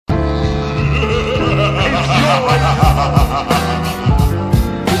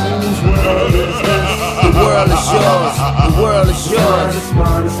world is yours. The world is yours. It's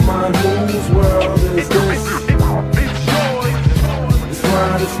mine, it's mine, whose world is this?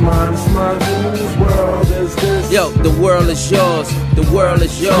 It's mine, it's mine, whose world is this? Yo, the world is yours, the world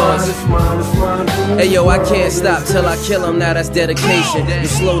is yours. It's mine, it's mine, Hey yo, I can't stop till I kill him, now that's dedication. You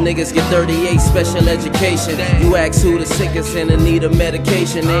slow niggas get 38 special education. You ask who the sickest and in need of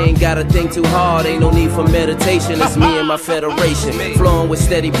medication. They ain't gotta think too hard, ain't no need for meditation. It's me and my federation, flowing with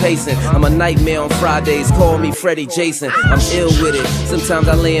steady pacing. I'm a nightmare on Fridays, call me Freddie Jason. I'm ill with it, sometimes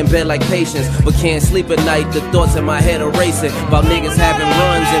I lay in bed like Patience, but can't sleep at night, the thoughts in my head are racing. About niggas having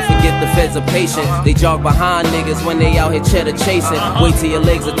runs and forget the feds are patient. They jog behind niggas when they out here cheddar chasing. Wait till your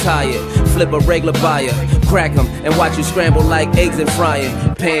legs are tired, flip a regular buyer, crack them and watch you scramble like eggs in frying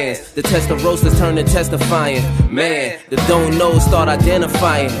pans. The test of roasters turn to testifying. Man, the don't know start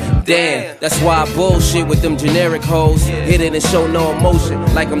identifying. Damn, that's why I bullshit with them generic hoes. Hit it and show no emotion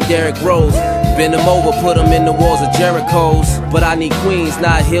like I'm Derrick Rose. Bend them over, put them in the walls of Jericho's. But I need queens,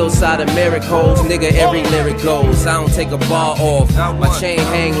 not hillside and miracles. Nigga, every lyric goes. I don't take a bar off. My chain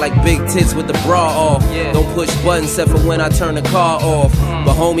hang like big tits with the bra off. Don't push buttons except for when I turn the car off.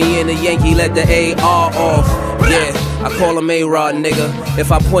 But homie in the Yankee let the AR off. Yeah, I call him A-Rod, nigga.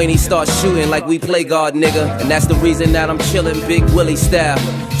 If I point, he starts shooting like we play guard, nigga. And that's the reason that I'm chillin' Big Willie style.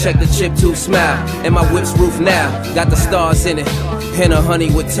 Check the chip tooth smile, and my whip's roof now. Got the stars in it, and a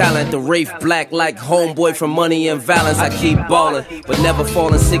honey with talent. The Wraith black like homeboy from Money and Valence. I keep ballin', but never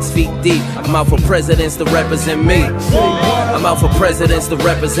falling 6 feet deep. I'm out for presidents to represent me. I'm out for presidents to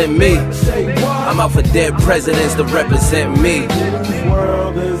represent me. I'm out for dead presidents to represent me. Whose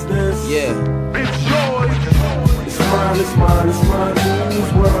world is this? Yeah. It's mine, it's mine, it's mine,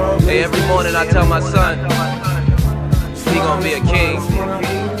 whose world is Hey, every morning I tell my son, he gonna be a king.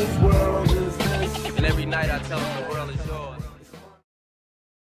 whose world is this? And every night I tell him the world is yours.